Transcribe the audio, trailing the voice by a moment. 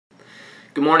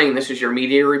Good morning, this is your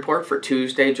media report for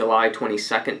Tuesday, July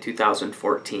 22nd,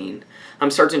 2014. I'm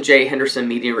Sergeant Jay Henderson,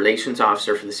 Media Relations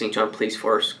Officer for the St. John Police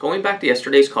Force. Going back to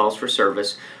yesterday's calls for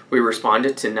service, we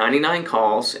responded to 99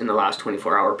 calls in the last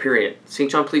 24-hour period.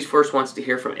 St. John Police Force wants to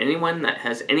hear from anyone that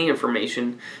has any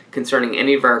information concerning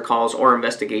any of our calls or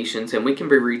investigations, and we can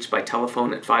be reached by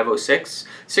telephone at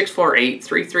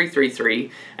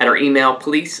 506-648-3333, at our email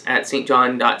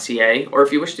police@stjohn.ca, or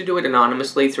if you wish to do it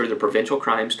anonymously through the Provincial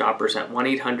Crime Stoppers at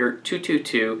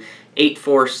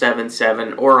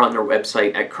 1-800-222-8477 or on their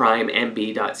website at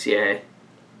crimemb.ca.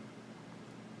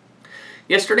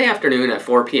 Yesterday afternoon at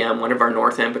 4 p.m., one of our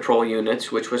North End Patrol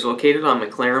units, which was located on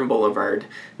McLaren Boulevard,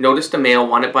 noticed a male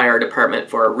wanted by our department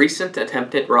for a recent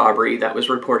attempted robbery that was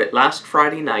reported last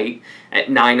Friday night at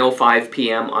 9:05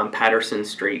 p.m. on Patterson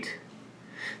Street.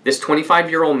 This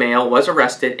 25-year-old male was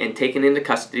arrested and taken into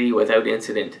custody without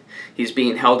incident. He's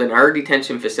being held in our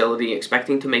detention facility,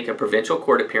 expecting to make a provincial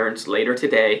court appearance later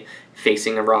today,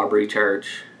 facing a robbery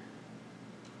charge.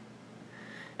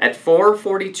 At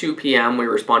 4:42 p.m., we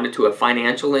responded to a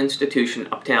financial institution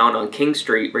uptown on King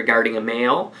Street regarding a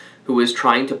male who was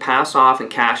trying to pass off and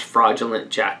cash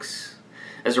fraudulent checks.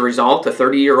 As a result, a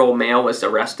 30-year-old male was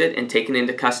arrested and taken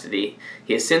into custody.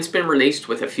 He has since been released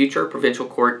with a future provincial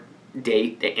court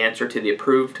date to answer to the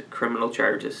approved criminal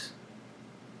charges.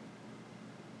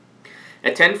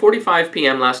 At 10:45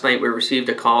 p.m. last night, we received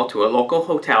a call to a local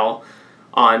hotel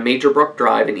on Major Brook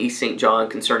Drive in East St. John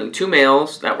concerning two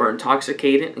males that were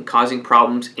intoxicated and causing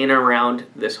problems in and around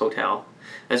this hotel.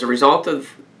 As a result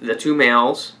of the two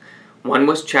males, one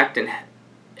was checked and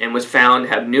was found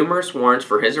to have numerous warrants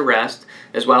for his arrest,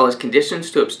 as well as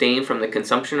conditions to abstain from the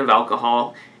consumption of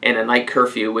alcohol and a night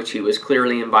curfew, which he was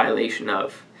clearly in violation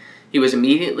of. He was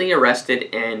immediately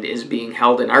arrested and is being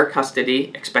held in our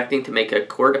custody, expecting to make a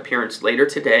court appearance later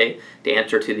today to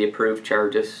answer to the approved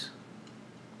charges.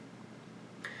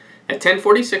 At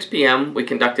 10:46 p.m., we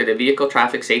conducted a vehicle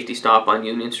traffic safety stop on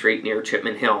Union Street near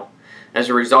Chipman Hill. As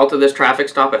a result of this traffic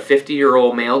stop, a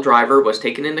 50-year-old male driver was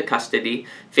taken into custody,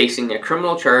 facing a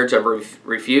criminal charge of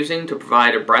refusing to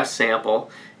provide a breath sample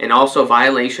and also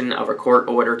violation of a court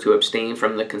order to abstain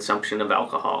from the consumption of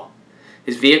alcohol.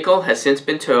 His vehicle has since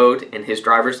been towed and his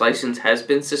driver's license has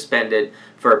been suspended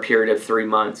for a period of 3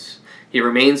 months. He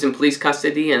remains in police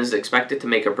custody and is expected to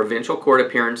make a provincial court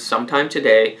appearance sometime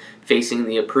today, facing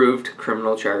the approved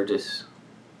criminal charges.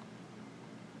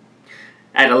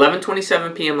 At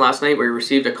 11:27 p.m. last night, we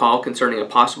received a call concerning a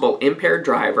possible impaired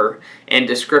driver and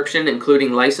description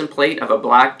including license plate of a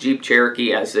black Jeep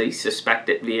Cherokee as the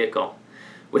suspected vehicle.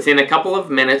 Within a couple of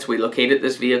minutes, we located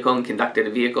this vehicle and conducted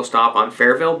a vehicle stop on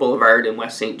Fairville Boulevard in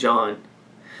West St. John.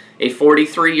 A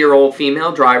 43-year-old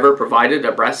female driver provided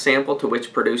a breath sample to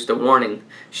which produced a warning.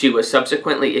 She was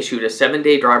subsequently issued a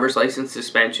 7-day driver's license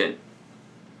suspension.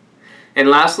 And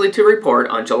lastly, to report,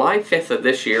 on July 5th of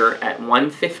this year at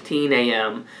 1:15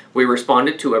 a.m., we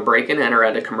responded to a break and enter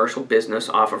at a commercial business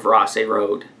off of Rossay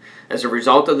Road. As a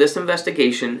result of this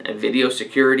investigation, a video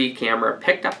security camera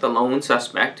picked up the lone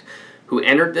suspect who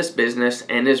entered this business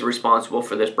and is responsible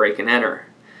for this break and enter.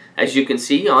 As you can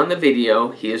see on the video,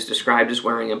 he is described as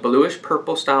wearing a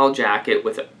bluish-purple style jacket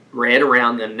with red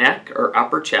around the neck or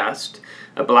upper chest,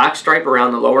 a black stripe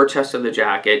around the lower chest of the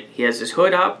jacket. He has his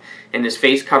hood up and his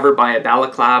face covered by a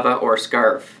balaclava or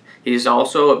scarf. He is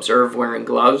also observed wearing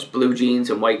gloves, blue jeans,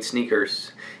 and white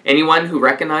sneakers. Anyone who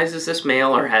recognizes this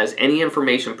male or has any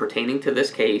information pertaining to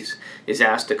this case is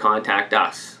asked to contact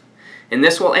us. And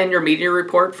this will end your media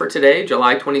report for today,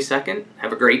 July 22nd.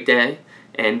 Have a great day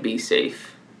and be safe.